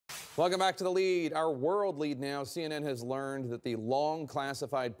Welcome back to The Lead. Our world lead now. CNN has learned that the long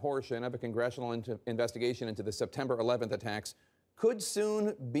classified portion of a congressional investigation into the September 11th attacks could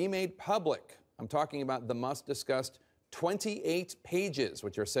soon be made public. I'm talking about the much-discussed 28 pages,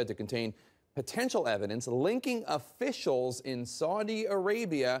 which are said to contain potential evidence linking officials in Saudi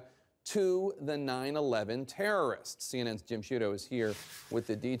Arabia to the 9/11 terrorists. CNN's Jim Sciutto is here with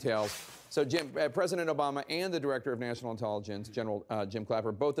the details. So, Jim, President Obama and the Director of National Intelligence, General Jim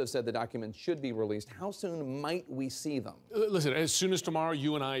Clapper, both have said the documents should be released. How soon might we see them? Listen, as soon as tomorrow,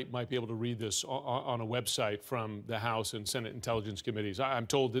 you and I might be able to read this on a website from the House and Senate Intelligence Committees. I'm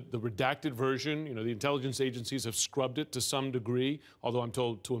told that the redacted version, the intelligence agencies have scrubbed it to some degree, although I'm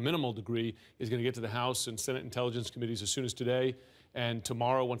told to a minimal degree, is going to get to the House and Senate Intelligence Committees as soon as today. And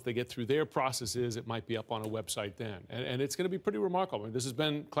tomorrow, once they get through their processes, it might be up on a website then. And it's going to be pretty remarkable. I mean, this has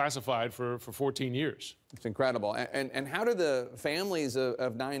been classified for 14 years. It's incredible. And how do the families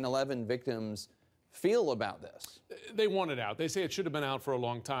of 9/11 victims feel about this? They want it out. They say it should have been out for a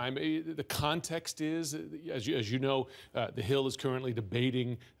long time. The context is, as you know, the Hill is currently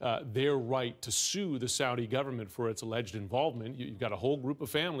debating their right to sue the Saudi government for its alleged involvement. You've got a whole group of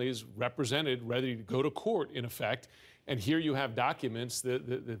families represented, ready to go to court, in effect. And here you have documents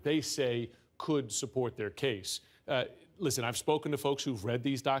that they say could support their case. Listen, I've spoken to folks who've read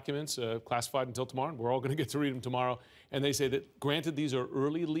these documents, classified until tomorrow, and we're all going to get to read them tomorrow. And they say that, granted, these are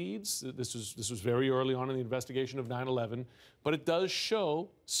early leads. This was very early on in the investigation of 9/11. But it does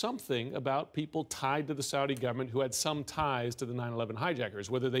show something about people tied to the Saudi government who had some ties to the 9/11 hijackers.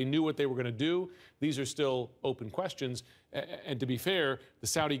 Whether they knew what they were going to do, these are still open questions. And to be fair, the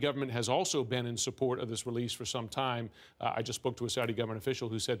Saudi government has also been in support of this release for some time. I just spoke to a Saudi government official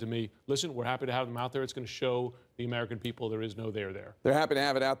who said to me, listen, we're happy to have them out there. It's going to show the American people there is no there there. They're happy to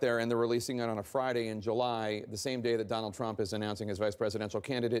have it out there, and they're releasing it on a Friday in July, the same day that Donald Trump is announcing his vice presidential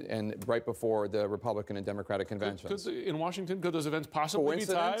candidate and right before the Republican and Democratic conventions. In Washington, could those events possibly be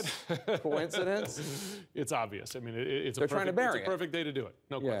tied? Coincidence? It's obvious. I mean, it's a perfect day to do it.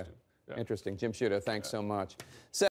 No question. Yeah. Interesting. Jim Sciutto, thanks so much.